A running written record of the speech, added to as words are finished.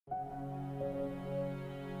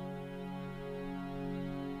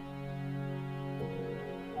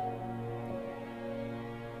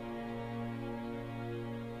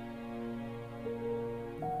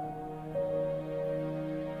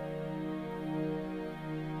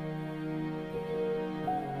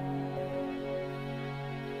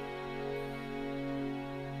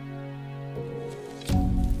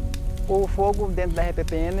O fogo dentro da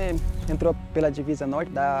RPPN entrou pela divisa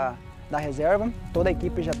norte da reserva. Toda a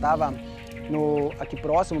equipe já estava aqui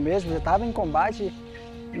próximo mesmo, já estava em combate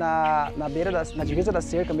na na divisa da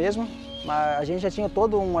cerca mesmo. Mas a gente já tinha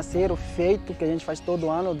todo um acero feito, que a gente faz todo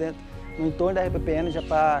ano no entorno da RPPN, já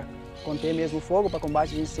para conter mesmo o fogo, para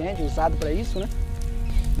combate de incêndio, usado para isso, né?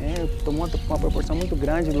 Tomou uma proporção muito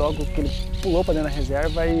grande logo que ele pulou para dentro da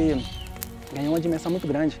reserva e ganhou uma dimensão muito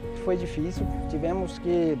grande. Foi difícil, tivemos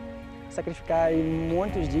que sacrificar aí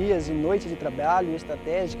muitos dias e noites de trabalho,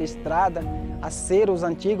 estratégica, estrada, aceros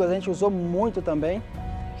antigos, a gente usou muito também.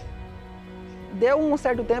 Deu um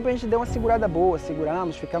certo tempo, a gente deu uma segurada boa,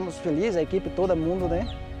 seguramos, ficamos felizes, a equipe, todo mundo, né?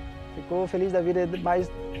 Ficou feliz da vida,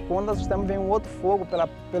 mas quando nós estamos vendo um outro fogo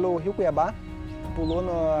pelo Rio Cuiabá, pulou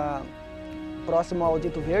próximo ao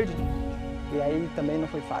Dito Verde, e aí também não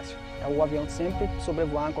foi fácil. O avião sempre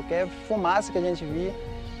sobrevoando, qualquer fumaça que a gente via,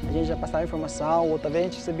 a gente já passava informação, outra vez a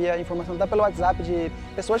gente recebia informação até pelo WhatsApp de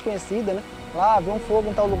pessoas conhecidas, né? Lá, viu um fogo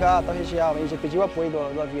em tal lugar, tal região, a gente já pediu o apoio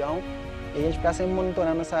do avião, e a gente ficava sempre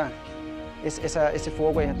monitorando esse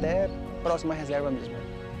fogo aí, até a próxima reserva mesmo.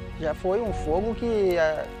 Já foi um fogo que,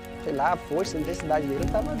 sei lá, a força, a intensidade dele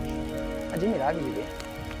estava admirável de ver.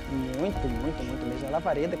 Muito mesmo. A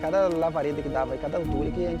lavareda, cada lavareda que dava, cada altura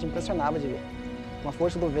que a gente impressionava de ver. Uma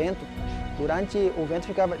força do vento, durante o vento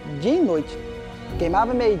ficava dia e noite.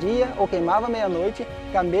 Queimava meio-dia ou queimava meia-noite,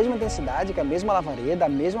 com a mesma intensidade, com a mesma lavareda, a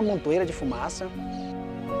mesma montoeira de fumaça.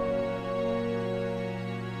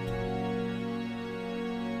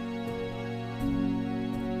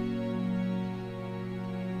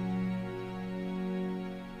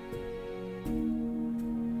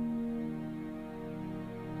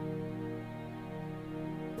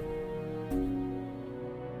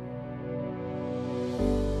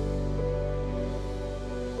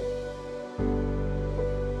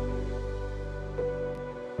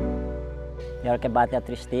 E a hora que bate a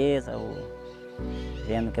tristeza,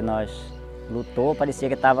 vendo que nós lutou, parecia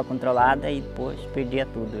que estava controlada e depois perdia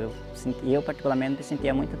tudo. Eu particularmente me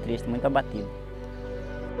sentia muito triste, muito abatido.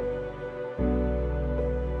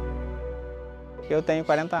 Eu tenho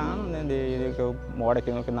 40 anos, né, desde que eu moro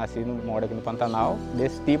aqui, que nasci, moro aqui no Pantanal.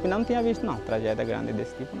 Desse tipo não tinha visto não, tragédia grande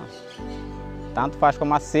desse tipo não. Tanto faz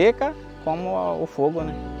como a seca, como o fogo,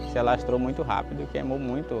 né? Se alastrou muito rápido, queimou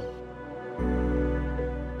muito.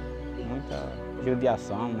 Muita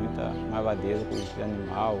judiação, muita malvadeza com os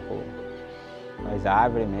animais, com as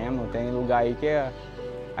árvores mesmo. Tem lugar aí que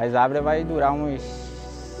as árvores vai durar uns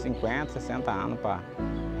 50, 60 anos para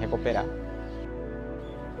recuperar.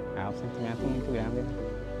 É um sentimento muito grande,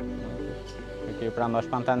 né? Porque para nós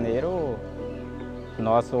pantaneiros,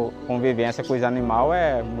 nossa convivência com os animais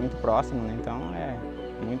é muito próximo, né? Então é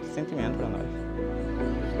muito sentimento para nós.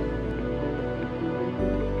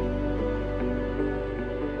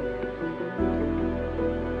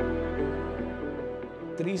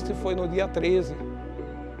 Triste foi no dia 13,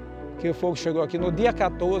 que o fogo chegou aqui. No dia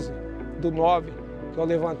 14 do 9, que eu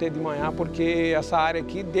levantei de manhã, porque essa área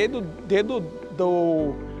aqui, desde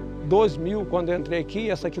do 2000, quando eu entrei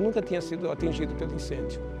aqui, essa aqui nunca tinha sido atingida pelo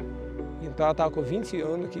incêndio. Então ela estava com 20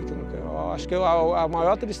 anos aqui. Eu acho que a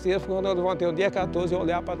maior tristeza foi quando eu levantei no dia 14 e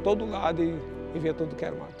olhar para todo lado e ver tudo que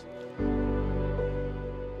era mato.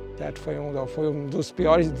 Certo? Foi um dos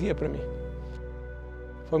piores dias para mim.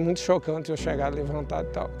 Foi muito chocante eu chegar, levantar e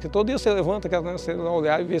tal. Porque todo dia você levanta, você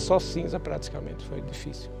olhar e ver só cinza praticamente. Foi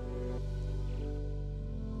difícil.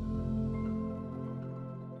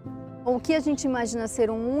 O que a gente imagina ser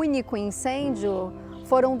um único incêndio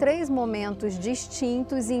foram 3 momentos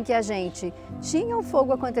distintos em que a gente tinha o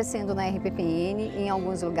fogo acontecendo na RPPN em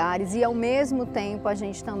alguns lugares e ao mesmo tempo a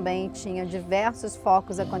gente também tinha diversos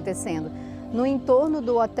focos acontecendo no entorno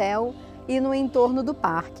do hotel e no entorno do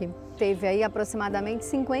parque. Teve aí aproximadamente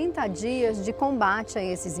 50 dias de combate a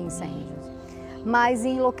esses incêndios, mas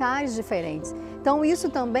em locais diferentes. Então isso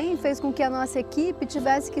também fez com que a nossa equipe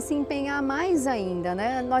tivesse que se empenhar mais ainda,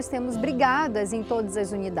 né? Nós temos brigadas em todas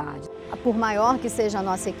as unidades. Por maior que seja a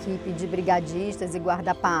nossa equipe de brigadistas e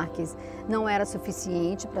guarda-parques, não era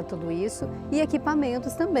suficiente para tudo isso. E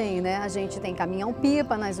equipamentos também, né? A gente tem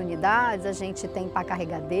caminhão-pipa nas unidades, a gente tem pá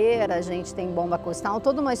carregadeira, a gente tem bomba costal,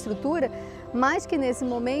 toda uma estrutura, mas que nesse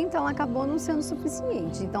momento ela acabou não sendo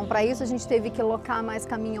suficiente. Então para isso a gente teve que locar mais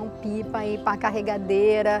caminhão-pipa e pá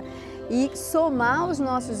carregadeira, e somar os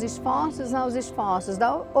nossos esforços aos esforços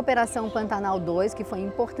da Operação Pantanal 2, que foi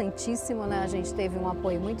importantíssimo, né? A gente teve um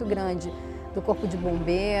apoio muito grande do Corpo de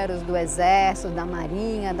Bombeiros, do Exército, da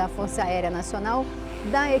Marinha, da Força Aérea Nacional,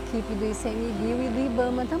 da equipe do ICMBio e do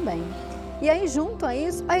IBAMA também. E aí, junto a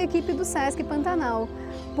isso, a equipe do Sesc Pantanal,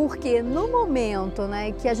 porque no momento,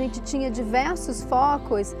 né, que a gente tinha diversos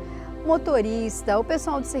focos, motorista, o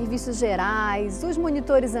pessoal dos serviços gerais, os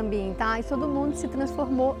monitores ambientais, todo mundo se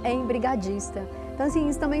transformou em brigadista. Então, assim,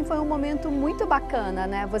 isso também foi um momento muito bacana,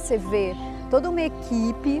 né? Você vê toda uma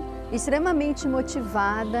equipe extremamente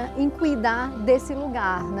motivada em cuidar desse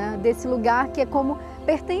lugar, né? Desse lugar que é como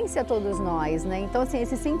pertence a todos nós, né? Então, assim,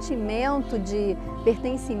 esse sentimento de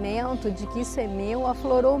pertencimento, de que isso é meu,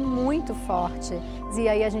 aflorou muito forte. E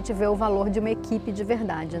aí a gente vê o valor de uma equipe de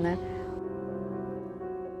verdade, né?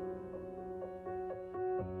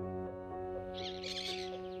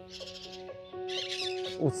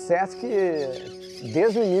 O Sesc,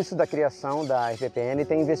 desde o início da criação da RPPN,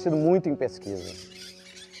 tem investido muito em pesquisa,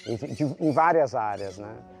 em várias áreas,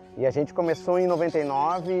 né? E a gente começou em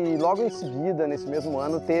 99 e logo em seguida, nesse mesmo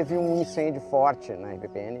ano, teve um incêndio forte na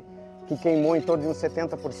RPPN que queimou em torno de uns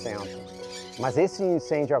 70%. Mas esse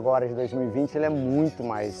incêndio agora de 2020 ele é muito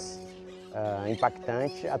mais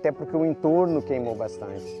impactante, até porque o entorno queimou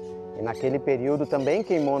bastante. E naquele período também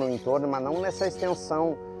queimou no entorno, mas não nessa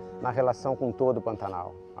extensão na relação com todo o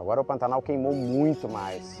Pantanal. Agora o Pantanal queimou muito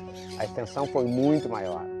mais, a extensão foi muito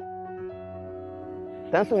maior.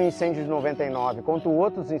 Tanto o incêndio de 99 quanto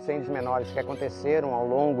outros incêndios menores que aconteceram ao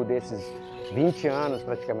longo desses 20 anos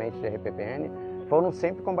praticamente de RPPN, foram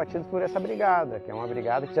sempre combatidos por essa brigada, que é uma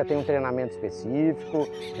brigada que já tem um treinamento específico,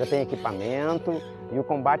 já tem equipamento, e o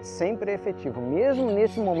combate sempre é efetivo. Mesmo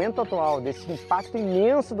nesse momento atual, desse impacto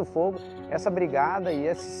imenso do fogo, essa brigada e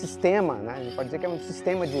esse sistema, né, a gente pode dizer que é um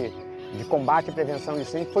sistema de combate e prevenção de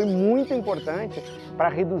incêndio, foi muito importante para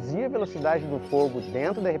reduzir a velocidade do fogo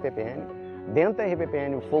dentro da RPPN. Dentro da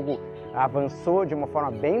RPPN o fogo avançou de uma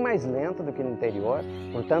forma bem mais lenta do que no interior,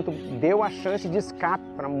 portanto deu a chance de escape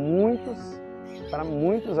para muitos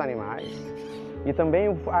animais. E também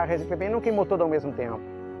a RPPN não queimou todo ao mesmo tempo.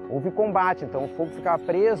 Houve combate, então o fogo ficava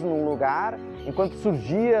preso num lugar, enquanto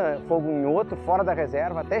surgia fogo em outro, fora da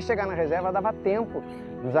reserva, até chegar na reserva dava tempo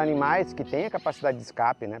dos animais que têm a capacidade de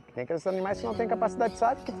escape, né? Porque tem aqueles animais que não têm capacidade de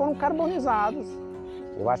escape que foram carbonizados.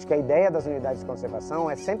 Eu acho que a ideia das unidades de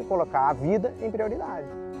conservação é sempre colocar a vida em prioridade,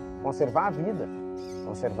 conservar a vida,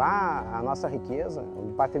 conservar a nossa riqueza,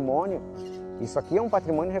 o patrimônio. Isso aqui é um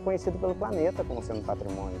patrimônio reconhecido pelo planeta como sendo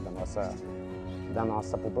patrimônio da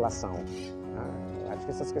nossa população. Acho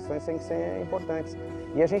que essas questões têm que ser importantes.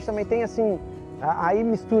 E a gente também tem, assim, aí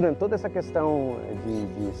misturando toda essa questão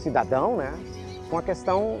de cidadão, né, com a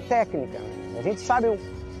questão técnica. A gente sabe,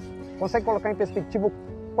 consegue colocar em perspectiva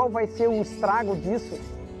qual vai ser o estrago disso,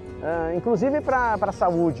 inclusive para a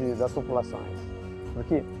saúde das populações.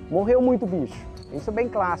 Porque morreu muito bicho, isso é bem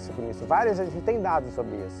clássico nisso, a gente tem dados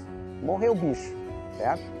sobre isso. Morreu bicho,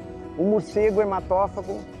 certo? O morcego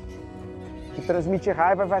hematófago que transmite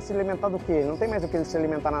raiva vai se alimentar do quê? Não tem mais o que ele se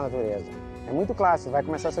alimentar na natureza. É muito clássico, vai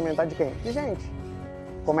começar a se alimentar de quem? De gente.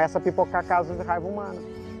 Começa a pipocar casos de raiva humana.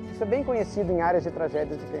 Isso é bem conhecido em áreas de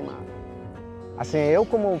tragédias de queimada. Assim, eu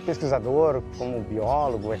como pesquisador, como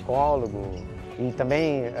biólogo, ecólogo e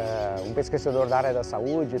também um pesquisador da área da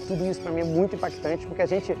saúde, tudo isso para mim é muito impactante porque a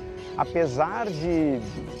gente, apesar de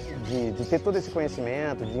ter todo esse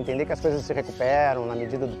conhecimento, de entender que as coisas se recuperam na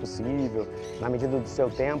medida do possível, na medida do seu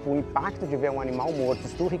tempo, o impacto de ver um animal morto,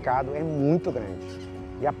 esturricado, é muito grande.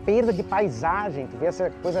 E a perda de paisagem, tu vê essa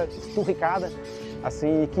coisa esturricada,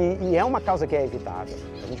 assim, e é uma causa que é evitável.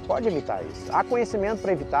 A gente pode evitar isso. Há conhecimento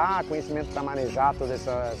para evitar, há conhecimento para manejar todas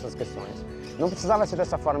essas questões. Não precisava ser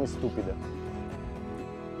dessa forma estúpida.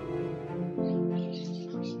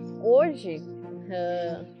 Hoje,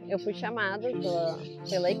 eu fui chamada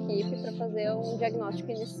pela equipe para fazer um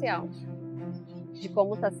diagnóstico inicial de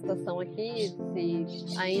como está a situação aqui,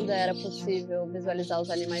 se ainda era possível visualizar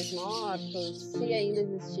os animais mortos, se ainda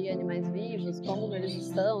existiam animais vivos, como eles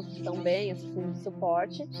estão, se estão bem, se precisam de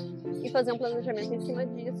suporte, e fazer um planejamento em cima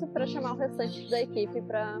disso para chamar o restante da equipe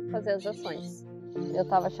para fazer as ações. Eu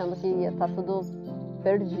estava achando que ia estar tudo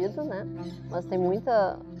perdido, né? Mas tem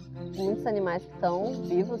muitos animais que estão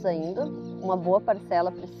vivos ainda. Uma boa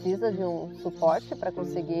parcela precisa de um suporte para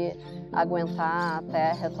conseguir aguentar até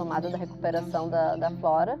a retomada da recuperação da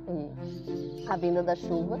flora e a vinda da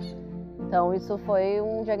chuva. Então isso foi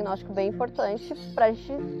um diagnóstico bem importante para a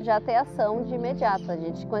gente já ter ação de imediato.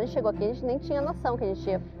 Quando a gente chegou aqui, a gente nem tinha noção que a gente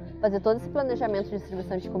ia fazer todo esse planejamento de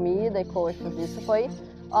distribuição de comida e coxos. Isso foi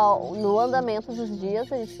no andamento dos dias,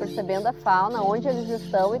 a gente percebendo a fauna, onde eles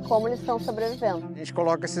estão e como eles estão sobrevivendo. A gente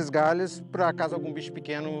coloca esses galhos para caso algum bicho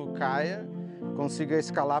pequeno caia, consiga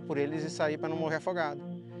escalar por eles e sair para não morrer afogado.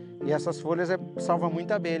 E essas folhas salvam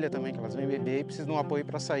muita abelha também, que elas vêm beber e precisam de um apoio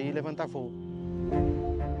para sair e levantar voo.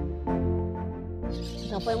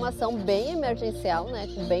 Então foi uma ação bem emergencial, né,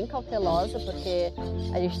 bem cautelosa, porque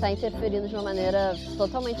a gente está interferindo de uma maneira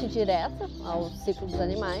totalmente direta ao ciclo dos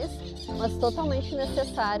animais, mas totalmente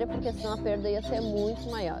necessária, porque senão a perda ia ser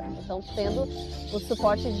muito maior. Então, tendo o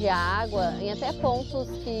suporte de água em até pontos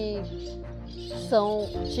que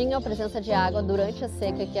tinham presença de água durante a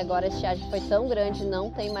seca, que agora a estiagem foi tão grande, não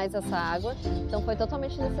tem mais essa água, então foi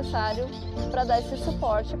totalmente necessário para dar esse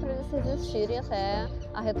suporte para eles resistirem até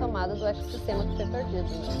a retomada do ecossistema que foi perdido,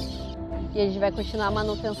 né? E a gente vai continuar a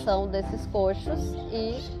manutenção desses coxos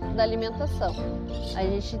e da alimentação. A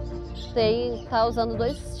gente está usando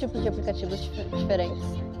dois tipos de aplicativos diferentes.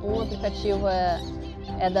 Um aplicativo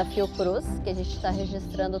é da Fiocruz, que a gente está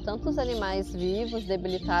registrando tanto os animais vivos,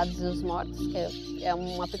 debilitados e os mortos, que é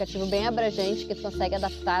um aplicativo bem abrangente que consegue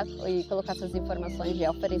adaptar e colocar essas informações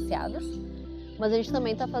georeferenciadas. Mas a gente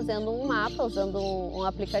também está fazendo um mapa usando um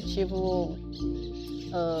aplicativo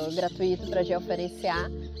gratuito para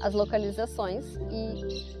georeferenciar as localizações,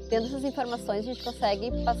 e tendo essas informações a gente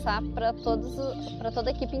consegue passar para toda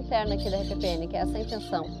a equipe interna aqui da RPPN, que é essa a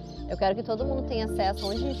intenção. Eu quero que todo mundo tenha acesso a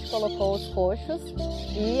onde a gente colocou os coxos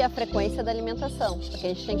e a frequência da alimentação, porque a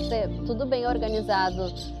gente tem que ter tudo bem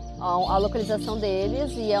organizado, a localização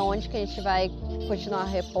deles e aonde que a gente vai continuar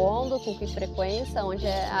repondo, com que frequência, onde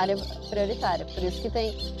é a área prioritária. Por isso que a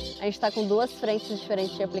gente está com duas frentes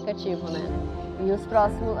diferentes de aplicativo, né? E os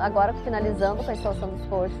próximos, agora finalizando com a instalação dos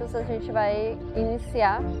coxos, a gente vai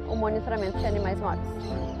iniciar o monitoramento de animais mortos.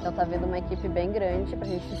 Então está vindo uma equipe bem grande para a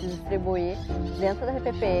gente se distribuir dentro da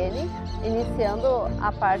RPPN, iniciando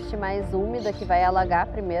a parte mais úmida, que vai alagar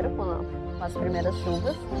primeiro com as primeiras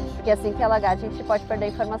chuvas, porque assim que alagar a gente pode perder a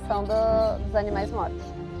informação dos animais mortos.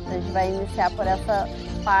 Então a gente vai iniciar por essa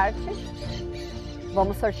parte,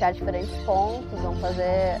 vamos sortear diferentes pontos, vamos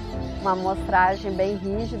fazer uma amostragem bem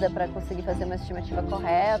rígida para conseguir fazer uma estimativa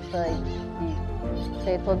correta e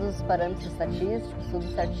ter todos os parâmetros estatísticos,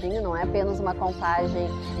 tudo certinho, não é apenas uma contagem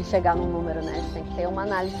e chegar num número, né? A gente tem que ter uma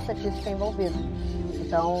análise estatística envolvida.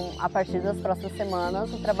 Então, a partir das próximas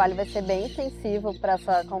semanas, o trabalho vai ser bem intensivo para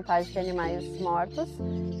essa contagem de animais mortos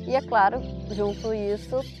e, é claro, junto a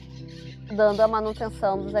isso, dando a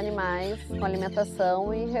manutenção dos animais com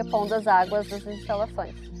alimentação e repondo as águas das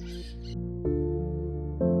instalações.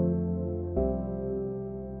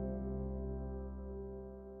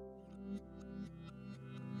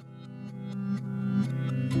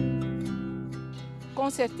 Com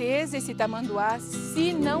certeza esse tamanduá,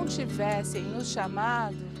 se não tivessem nos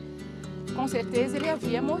chamado, com certeza ele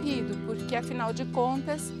havia morrido, porque afinal de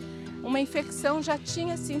contas uma infecção já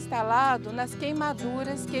tinha se instalado nas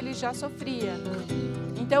queimaduras que ele já sofria.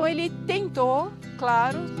 Então ele tentou,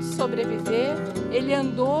 claro, sobreviver, ele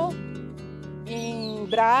andou em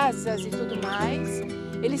brasas e tudo mais,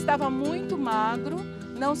 ele estava muito magro,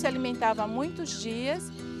 não se alimentava há muitos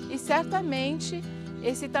dias e certamente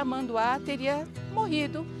esse tamanduá teria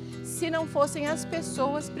morrido se não fossem as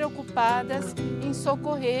pessoas preocupadas em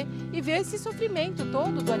socorrer e ver esse sofrimento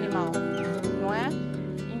todo do animal, não é?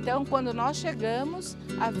 Então, quando nós chegamos,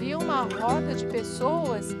 havia uma roda de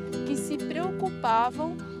pessoas que se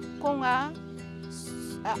preocupavam com a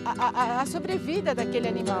sobrevida daquele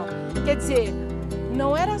animal. Quer dizer,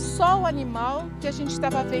 não era só o animal que a gente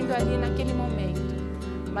estava vendo ali naquele momento,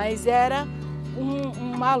 mas era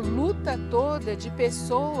uma luta toda de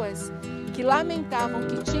pessoas que lamentavam o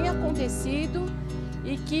que tinha acontecido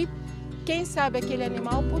e que, quem sabe, aquele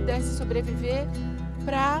animal pudesse sobreviver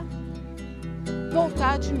para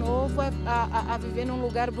voltar de novo a viver num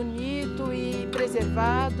lugar bonito e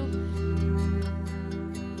preservado.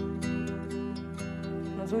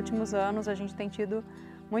 Nos últimos anos a gente tem tido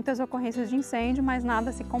muitas ocorrências de incêndio, mas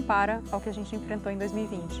nada se compara ao que a gente enfrentou em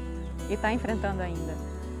 2020 e está enfrentando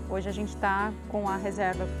ainda. Hoje a gente está com a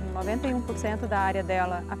reserva com 91% da área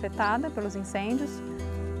dela afetada pelos incêndios.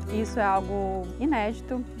 Isso é algo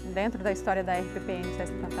inédito dentro da história da RPPN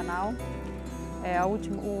Sesc Pantanal.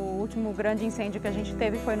 O último grande incêndio que a gente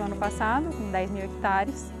teve foi no ano passado, com 10 mil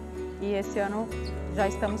hectares, e esse ano já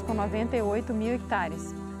estamos com 98 mil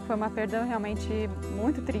hectares. Foi uma perda realmente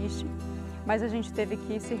muito triste, mas a gente teve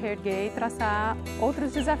que se reerguer e traçar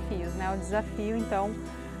outros desafios, né? O desafio, então,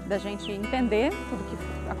 da gente entender tudo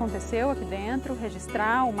que aconteceu aqui dentro,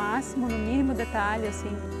 registrar o máximo, no mínimo detalhe, assim,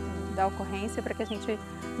 da ocorrência, para que a gente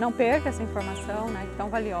não perca essa informação, né, tão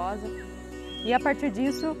valiosa. E a partir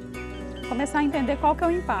disso, começar a entender qual que é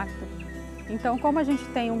o impacto. Então, como a gente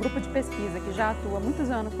tem um grupo de pesquisa que já atua há muitos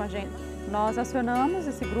anos com a gente, nós acionamos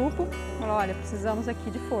esse grupo, falou, olha, precisamos aqui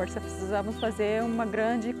de força, precisamos fazer uma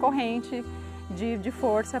grande corrente de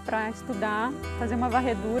força para estudar, fazer uma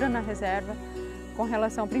varredura na reserva, com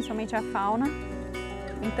relação principalmente à fauna.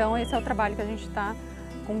 Então esse é o trabalho que a gente está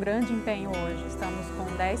com grande empenho hoje. Estamos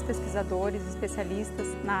com 10 pesquisadores especialistas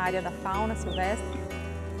na área da fauna silvestre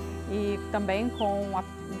e também com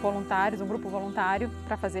voluntários, um grupo voluntário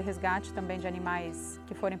para fazer resgate também de animais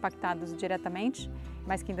que foram impactados diretamente,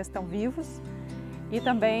 mas que ainda estão vivos. E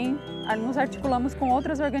também nos articulamos com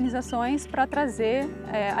outras organizações para trazer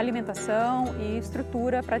alimentação e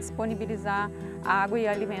estrutura para disponibilizar água e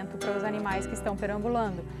alimento para os animais que estão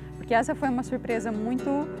perambulando. Porque essa foi uma surpresa muito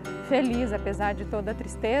feliz, apesar de toda a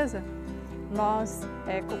tristeza.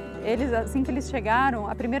 Eles, assim que eles chegaram,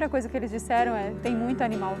 a primeira coisa que eles disseram é: tem muito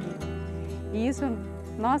animal vivo. E isso,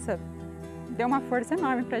 nossa, deu uma força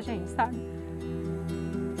enorme para a gente, sabe?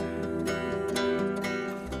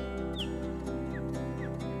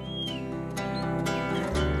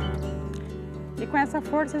 E com essa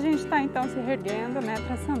força a gente está então se reerguendo, né,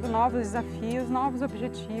 traçando novos desafios, novos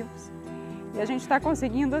objetivos. E a gente está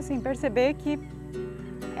conseguindo assim perceber que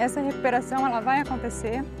essa recuperação ela vai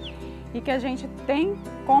acontecer e que a gente tem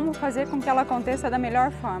como fazer com que ela aconteça da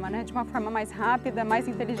melhor forma, né, de uma forma mais rápida, mais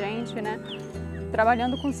inteligente, né,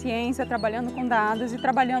 trabalhando com ciência, trabalhando com dados e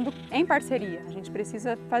trabalhando em parceria. A gente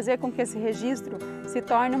precisa fazer com que esse registro se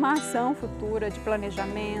torne uma ação futura de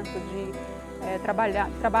planejamento, de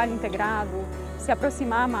trabalho integrado, se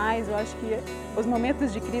aproximar mais. Eu acho que os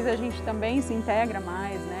momentos de crise a gente também se integra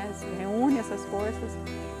mais, né? Se reúne essas forças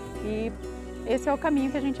e esse é o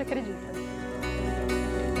caminho que a gente acredita.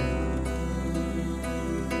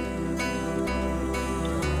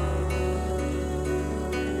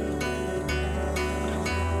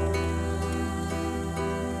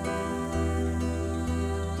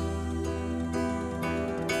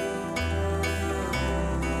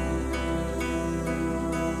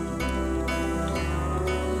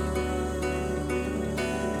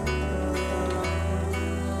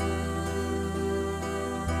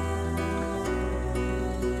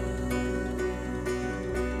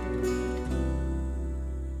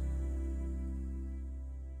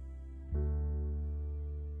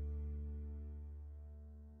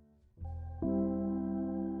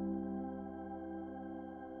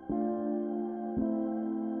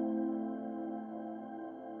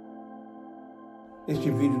 Este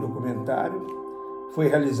vídeo documentário foi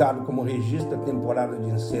realizado como registro da temporada de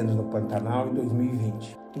incêndios no Pantanal em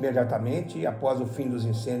 2020. Imediatamente após o fim dos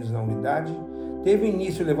incêndios na unidade, teve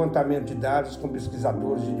início o levantamento de dados com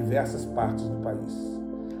pesquisadores de diversas partes do país.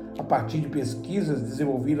 A partir de pesquisas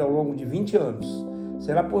desenvolvidas ao longo de 20 anos,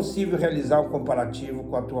 será possível realizar um comparativo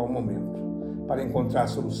com o atual momento, para encontrar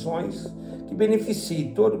soluções que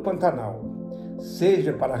beneficiem todo o Pantanal,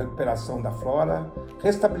 seja para a recuperação da flora,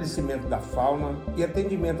 restabelecimento da fauna e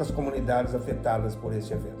atendimento às comunidades afetadas por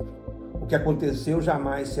esse evento. O que aconteceu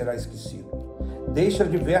jamais será esquecido. Deixa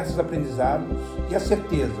diversos aprendizados e a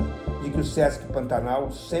certeza de que o Sesc Pantanal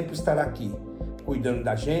sempre estará aqui, cuidando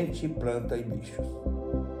da gente, planta e bichos.